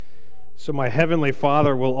So my heavenly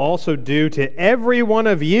Father will also do to every one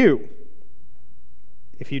of you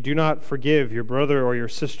if you do not forgive your brother or your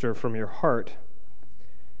sister from your heart.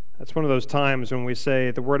 That's one of those times when we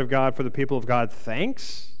say the word of God for the people of God,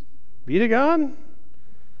 thanks be to God?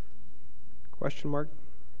 Question mark?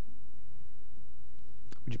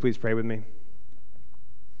 Would you please pray with me?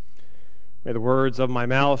 May the words of my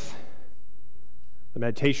mouth, the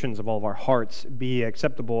meditations of all of our hearts be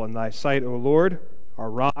acceptable in thy sight, O Lord,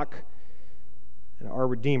 our rock and our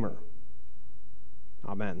Redeemer.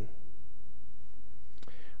 Amen.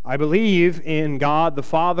 I believe in God the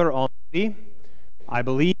Father Almighty. I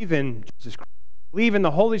believe in Jesus Christ. I believe in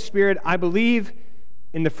the Holy Spirit. I believe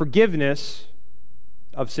in the forgiveness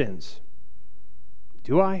of sins.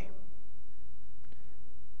 Do I?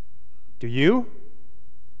 Do you?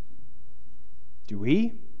 Do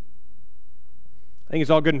we? I think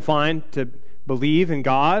it's all good and fine to believe in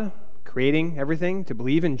God, creating everything, to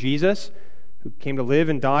believe in Jesus, who came to live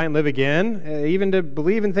and die and live again, even to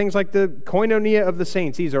believe in things like the koinonia of the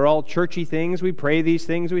saints. These are all churchy things. We pray these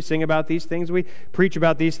things, we sing about these things, we preach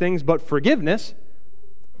about these things. But forgiveness,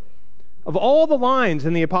 of all the lines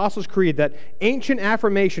in the Apostles' Creed, that ancient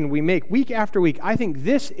affirmation we make week after week, I think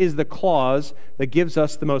this is the clause that gives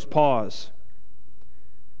us the most pause.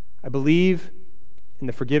 I believe in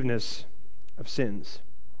the forgiveness of sins.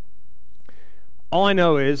 All I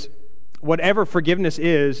know is, whatever forgiveness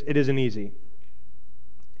is, it isn't easy.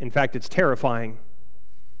 In fact, it's terrifying.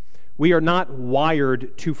 We are not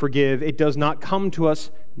wired to forgive. It does not come to us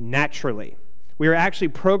naturally. We are actually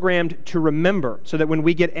programmed to remember, so that when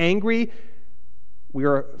we get angry, we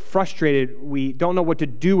are frustrated, we don't know what to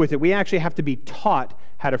do with it. We actually have to be taught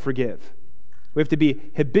how to forgive. We have to be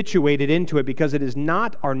habituated into it because it is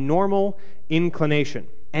not our normal inclination.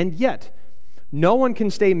 And yet, no one can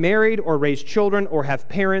stay married or raise children or have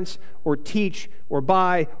parents or teach or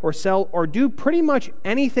buy or sell or do pretty much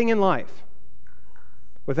anything in life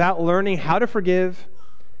without learning how to forgive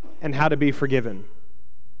and how to be forgiven.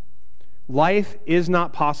 Life is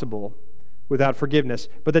not possible without forgiveness,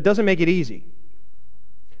 but that doesn't make it easy.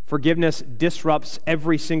 Forgiveness disrupts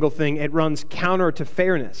every single thing. It runs counter to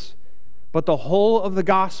fairness. But the whole of the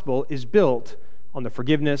gospel is built on the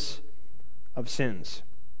forgiveness of sins.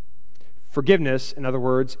 Forgiveness, in other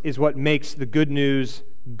words, is what makes the good news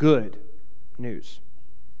good news.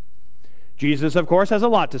 Jesus, of course, has a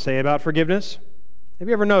lot to say about forgiveness. Have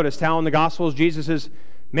you ever noticed how in the Gospels Jesus is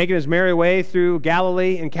making his merry way through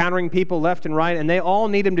Galilee, encountering people left and right, and they all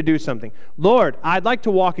need him to do something? Lord, I'd like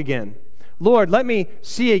to walk again. Lord, let me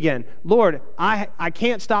see again. Lord, I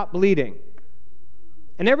can't stop bleeding.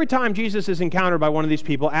 And every time Jesus is encountered by one of these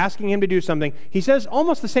people asking him to do something, he says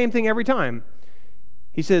almost the same thing every time.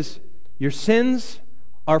 He says, your sins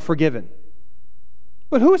are forgiven.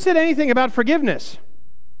 But who said anything about forgiveness?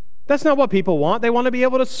 That's not what people want. They want to be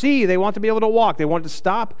able to see. They want to be able to walk. They want to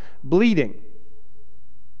stop bleeding.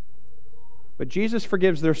 But Jesus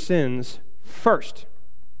forgives their sins first.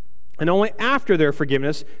 And only after their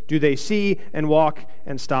forgiveness do they see and walk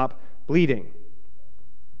and stop bleeding.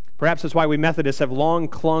 Perhaps that's why we Methodists have long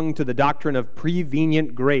clung to the doctrine of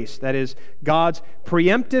prevenient grace. That is, God's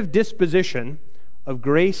preemptive disposition of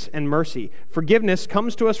grace and mercy. Forgiveness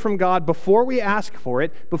comes to us from God before we ask for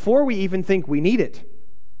it, before we even think we need it.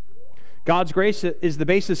 God's grace is the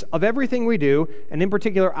basis of everything we do, and in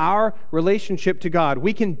particular, our relationship to God.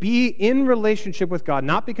 We can be in relationship with God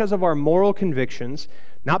not because of our moral convictions,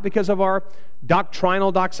 not because of our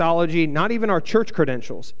doctrinal doxology, not even our church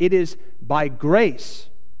credentials. It is by grace,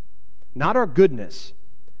 not our goodness,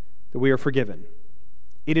 that we are forgiven.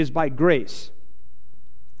 It is by grace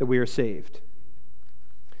that we are saved.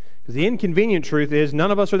 Because the inconvenient truth is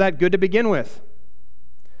none of us are that good to begin with.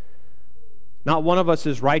 Not one of us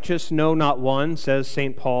is righteous, no, not one, says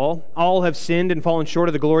St. Paul. All have sinned and fallen short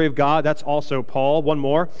of the glory of God. That's also Paul. One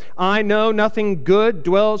more. I know nothing good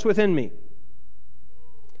dwells within me.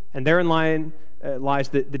 And therein lies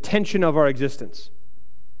the tension of our existence.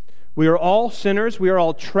 We are all sinners. We are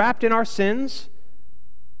all trapped in our sins.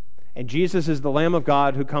 And Jesus is the Lamb of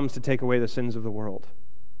God who comes to take away the sins of the world.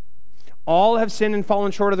 All have sinned and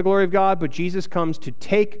fallen short of the glory of God, but Jesus comes to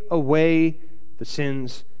take away the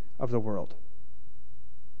sins of the world.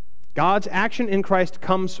 God's action in Christ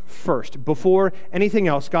comes first, before anything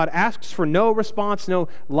else. God asks for no response, no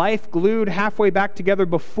life glued halfway back together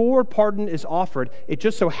before pardon is offered. It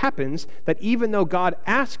just so happens that even though God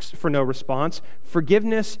asks for no response,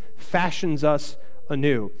 forgiveness fashions us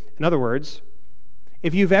anew. In other words,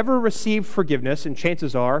 if you've ever received forgiveness, and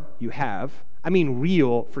chances are you have, I mean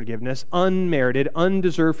real forgiveness, unmerited,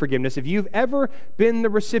 undeserved forgiveness, if you've ever been the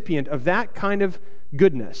recipient of that kind of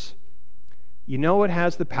goodness, You know it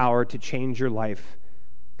has the power to change your life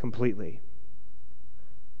completely.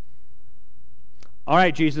 All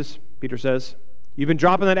right, Jesus, Peter says, you've been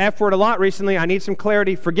dropping that F word a lot recently. I need some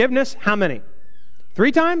clarity. Forgiveness, how many?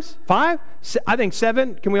 3 times? 5? I think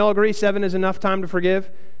 7. Can we all agree 7 is enough time to forgive?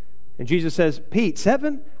 And Jesus says, Pete,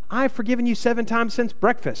 7? I've forgiven you 7 times since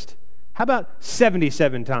breakfast. How about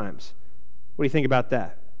 77 times? What do you think about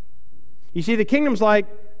that? You see, the kingdom's like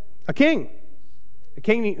a king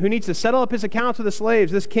who needs to settle up his accounts with the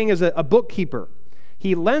slaves. This king is a bookkeeper.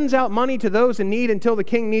 He lends out money to those in need until the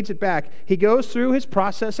king needs it back. He goes through his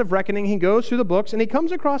process of reckoning. He goes through the books, and he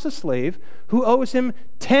comes across a slave who owes him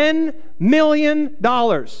 $10 million.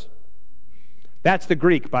 That's the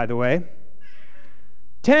Greek, by the way.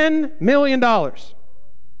 $10 million.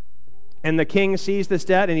 And the king sees this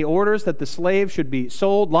debt, and he orders that the slave should be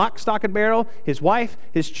sold, lock, stock, and barrel, his wife,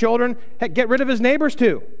 his children, heck, get rid of his neighbors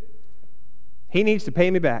too. He needs to pay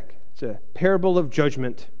me back. It's a parable of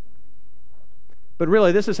judgment. But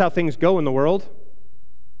really, this is how things go in the world.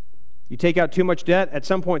 You take out too much debt, at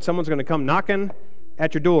some point someone's going to come knocking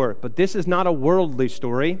at your door. But this is not a worldly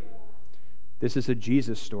story. This is a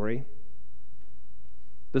Jesus story.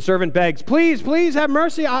 The servant begs, please, please have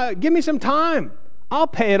mercy. Give me some time. I'll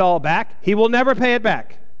pay it all back. He will never pay it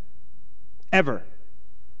back. Ever.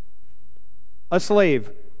 A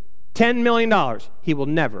slave, $10 million. He will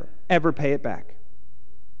never, ever pay it back.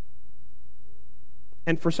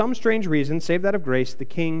 And for some strange reason, save that of grace, the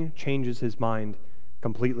king changes his mind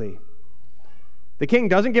completely. The king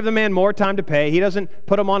doesn't give the man more time to pay. He doesn't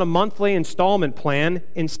put him on a monthly installment plan.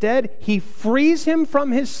 Instead, he frees him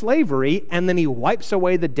from his slavery, and then he wipes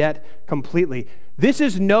away the debt completely. This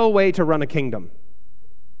is no way to run a kingdom,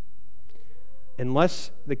 unless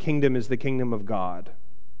the kingdom is the kingdom of God.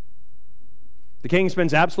 The king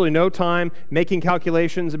spends absolutely no time making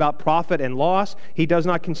calculations about profit and loss. He does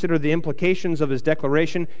not consider the implications of his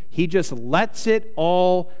declaration. He just lets it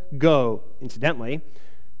all go. Incidentally,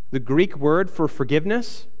 the Greek word for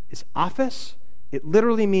forgiveness is aphes. It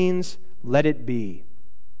literally means let it be.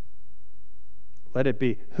 Let it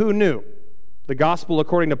be. Who knew? The gospel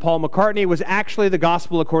according to Paul McCartney was actually the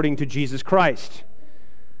gospel according to Jesus Christ.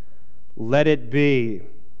 Let it be.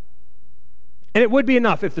 And it would be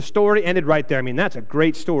enough if the story ended right there. I mean, that's a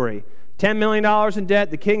great story. $10 million in debt.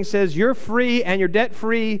 The king says, you're free and you're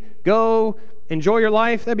debt-free. Go, enjoy your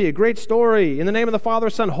life. That'd be a great story. In the name of the Father,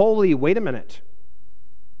 Son, Holy. Wait a minute.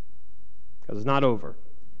 Because it's not over.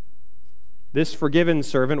 This forgiven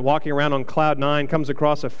servant walking around on cloud 9 comes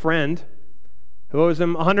across a friend who owes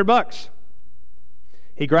him $100.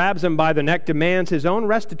 He grabs him by the neck, demands his own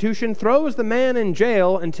restitution, throws the man in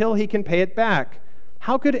jail until he can pay it back.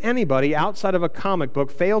 How could anybody outside of a comic book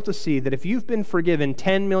fail to see that if you've been forgiven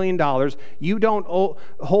 $10 million, you don't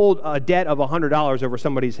hold a debt of $100 over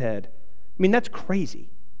somebody's head? I mean, that's crazy.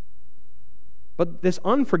 But this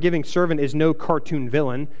unforgiving servant is no cartoon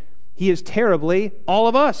villain. He is terribly all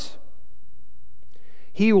of us.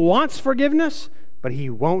 He wants forgiveness, but he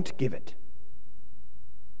won't give it.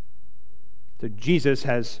 So Jesus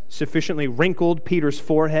has sufficiently wrinkled Peter's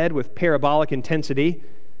forehead with parabolic intensity.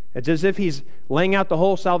 It's as if he's laying out the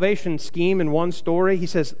whole salvation scheme in one story. He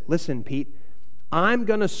says, listen, Pete, I'm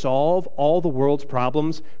going to solve all the world's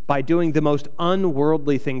problems by doing the most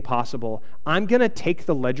unworldly thing possible. I'm going to take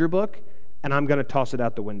the ledger book and I'm going to toss it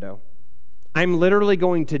out the window. I'm literally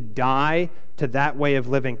going to die to that way of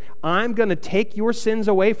living. I'm going to take your sins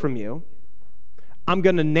away from you. I'm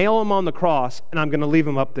going to nail them on the cross and I'm going to leave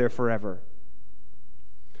them up there forever.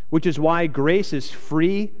 Which is why grace is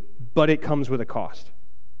free, but it comes with a cost.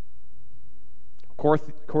 Of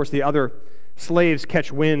course, the other slaves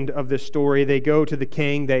catch wind of this story. They go to the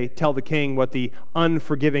king. They tell the king what the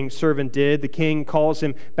unforgiving servant did. The king calls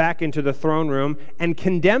him back into the throne room and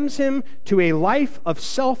condemns him to a life of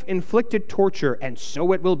self-inflicted torture. And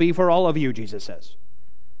so it will be for all of you, Jesus says,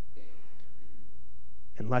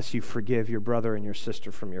 unless you forgive your brother and your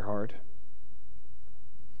sister from your heart.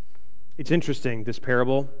 It's interesting, this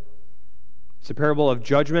parable. It's a parable of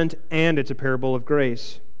judgment and it's a parable of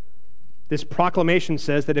grace. This proclamation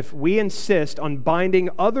says that if we insist on binding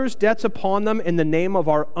others' debts upon them in the name of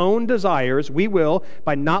our own desires, we will,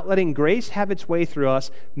 by not letting grace have its way through us,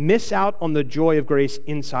 miss out on the joy of grace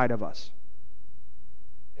inside of us.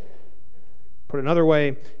 Put another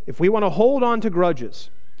way, if we want to hold on to grudges,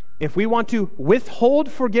 if we want to withhold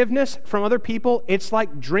forgiveness from other people, it's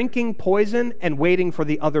like drinking poison and waiting for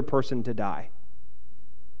the other person to die.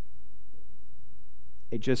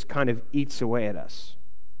 It just kind of eats away at us.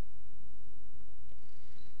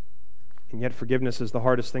 And yet forgiveness is the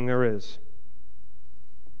hardest thing there is.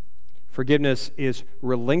 Forgiveness is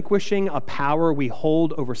relinquishing a power we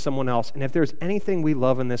hold over someone else. And if there's anything we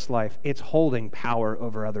love in this life, it's holding power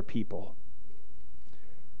over other people.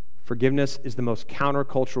 Forgiveness is the most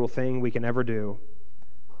countercultural thing we can ever do.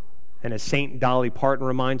 And as St. Dolly Parton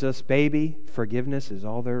reminds us, baby, forgiveness is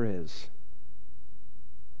all there is.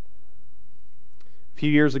 A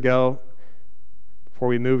few years ago, before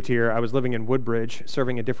we moved here, I was living in Woodbridge,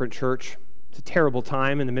 serving a different church. It's a terrible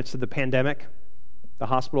time in the midst of the pandemic. The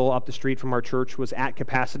hospital up the street from our church was at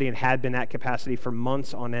capacity and had been at capacity for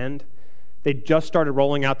months on end. They just started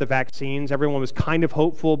rolling out the vaccines. Everyone was kind of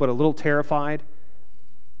hopeful, but a little terrified.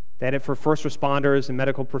 They had it for first responders and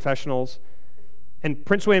medical professionals. And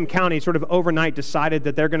Prince William County sort of overnight decided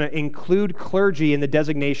that they're going to include clergy in the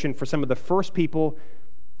designation for some of the first people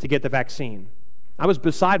to get the vaccine. I was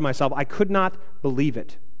beside myself. I could not believe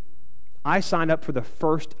it. I signed up for the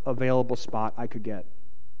first available spot I could get.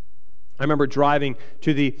 I remember driving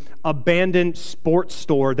to the abandoned sports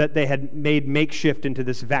store that they had made makeshift into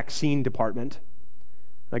this vaccine department.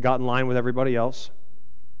 I got in line with everybody else.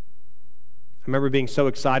 I remember being so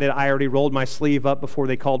excited, I already rolled my sleeve up before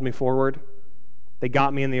they called me forward. They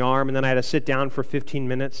got me in the arm, and then I had to sit down for 15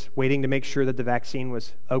 minutes waiting to make sure that the vaccine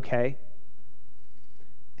was okay.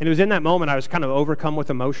 And it was in that moment I was kind of overcome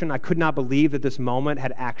with emotion. I could not believe that this moment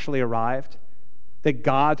had actually arrived, that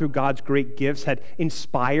God, through God's great gifts, had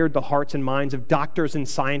inspired the hearts and minds of doctors and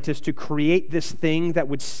scientists to create this thing that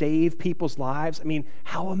would save people's lives. I mean,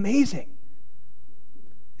 how amazing.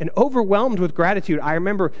 And overwhelmed with gratitude, I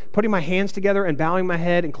remember putting my hands together and bowing my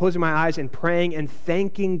head and closing my eyes and praying and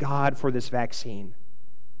thanking God for this vaccine.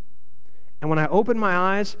 And when I opened my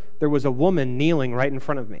eyes, there was a woman kneeling right in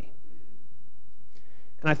front of me.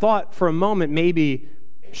 And I thought for a moment maybe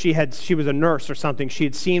she was a nurse or something. She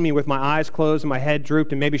had seen me with my eyes closed and my head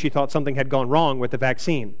drooped, and maybe she thought something had gone wrong with the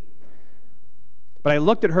vaccine. But I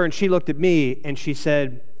looked at her and she looked at me and she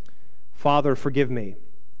said, "Father, forgive me.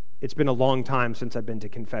 It's been a long time since I've been to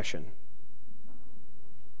confession."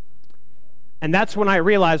 And that's when I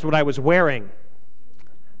realized what I was wearing.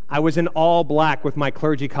 I was in all black with my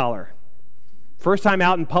clergy collar. First time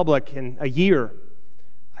out in public in a year,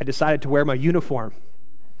 I decided to wear my uniform.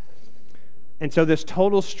 And so this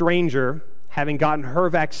total stranger, having gotten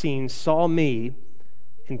her vaccine, saw me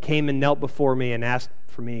and came and knelt before me and asked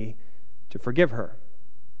for me to forgive her.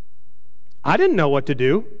 I didn't know what to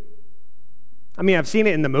do. I mean, I've seen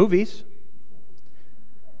it in the movies.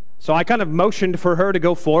 So I kind of motioned for her to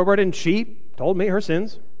go forward, and she told me her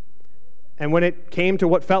sins. And when it came to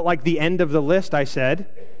what felt like the end of the list, I said,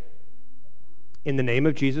 "In the name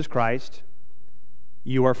of Jesus Christ,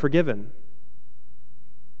 you are forgiven."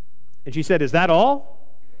 And she said, "Is that all?"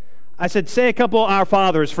 I said, "Say a couple Our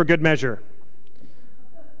Fathers for good measure."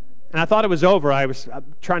 And I thought it was over. I was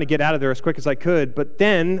trying to get out of there as quick as I could. But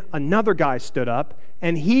then another guy stood up,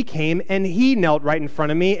 and he came, and he knelt right in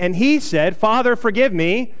front of me, and he said, "Father, forgive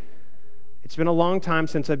me. It's been a long time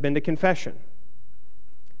since I've been to confession."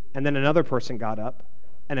 And then another person got up,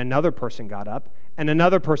 and another person got up, and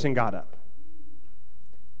another person got up.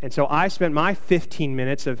 And so I spent my 15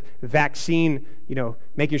 minutes of vaccine,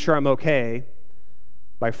 making sure I'm okay,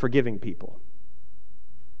 by forgiving people.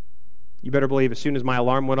 You better believe as soon as my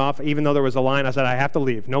alarm went off, even though there was a line, I said, "I have to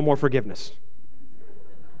leave. No more forgiveness."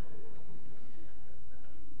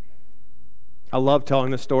 I love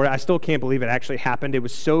telling this story. I still can't believe it actually happened. It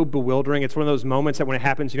was so bewildering. It's one of those moments that when it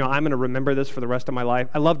happens, I'm going to remember this for the rest of my life.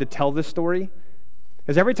 I love to tell this story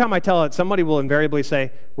because every time I tell it, somebody will invariably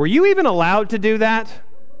say, "Were you even allowed to do that?"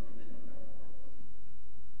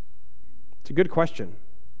 It's a good question.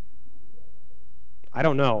 I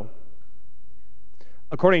don't know.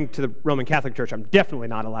 According to the Roman Catholic Church, I'm definitely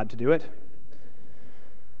not allowed to do it.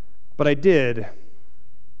 But I did.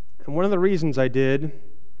 And one of the reasons I did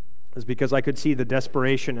is because I could see the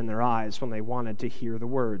desperation in their eyes when they wanted to hear the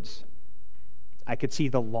words. I could see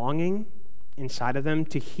the longing inside of them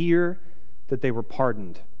to hear that they were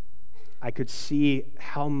pardoned. I could see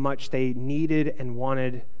how much they needed and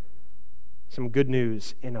wanted some good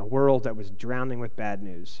news in a world that was drowning with bad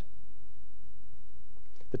news.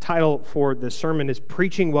 The title for the sermon is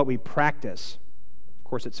Preaching What We Practice. Of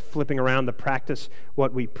course, it's flipping around the practice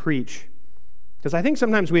what we preach. Because I think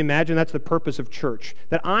sometimes we imagine that's the purpose of church,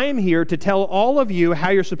 that I am here to tell all of you how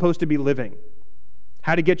you're supposed to be living,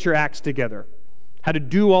 how to get your acts together, how to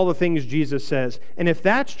do all the things Jesus says. And if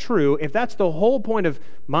that's true, if that's the whole point of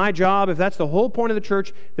my job, if that's the whole point of the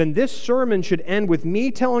church, then this sermon should end with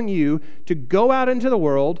me telling you to go out into the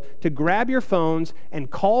world, to grab your phones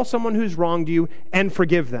and call someone who's wronged you and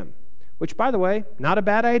forgive them. Which, by the way, not a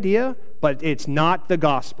bad idea, but it's not the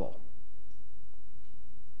gospel.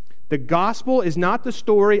 The gospel is not the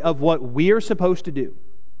story of what we're supposed to do.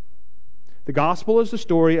 The gospel is the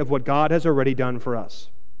story of what God has already done for us.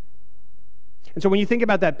 And so when you think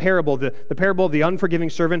about that parable, the parable of the unforgiving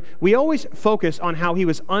servant, we always focus on how he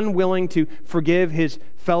was unwilling to forgive his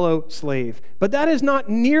fellow slave. But that is not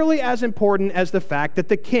nearly as important as the fact that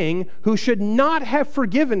the king, who should not have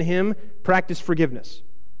forgiven him, practiced forgiveness.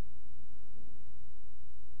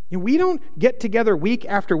 We don't get together week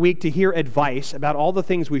after week to hear advice about all the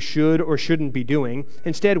things we should or shouldn't be doing.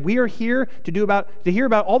 Instead, we are here to hear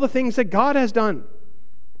about all the things that God has done.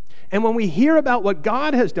 And when we hear about what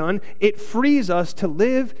God has done, it frees us to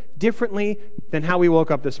live differently than how we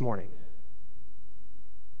woke up this morning.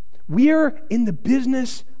 We are in the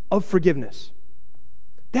business of forgiveness.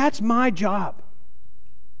 That's my job.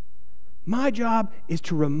 My job is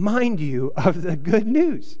to remind you of the good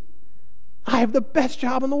news. I have the best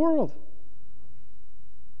job in the world.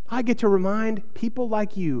 I get to remind people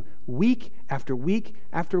like you week after week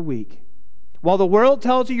after week. While the world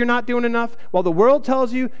tells you you're not doing enough, while the world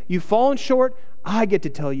tells you you've fallen short, I get to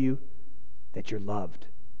tell you that you're loved,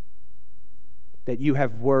 that you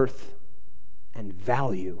have worth and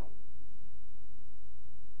value.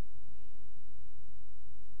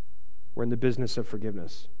 We're in the business of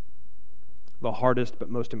forgiveness, the hardest but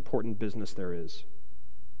most important business there is.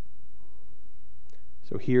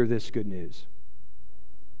 So hear this good news.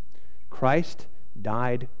 Christ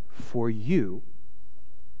died for you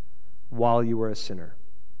while you were a sinner.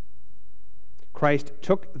 Christ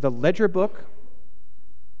took the ledger book,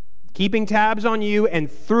 keeping tabs on you,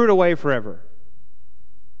 and threw it away forever.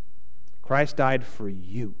 Christ died for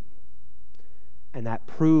you. And that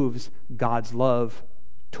proves God's love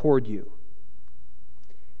toward you.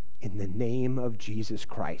 In the name of Jesus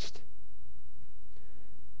Christ,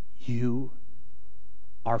 you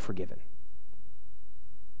are forgiven.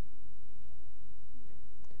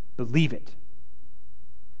 Believe it.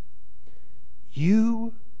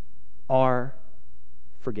 You are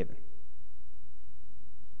forgiven.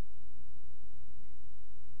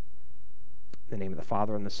 In the name of the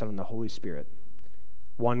Father, and the Son, and the Holy Spirit,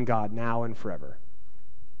 one God, now and forever.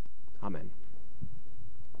 Amen.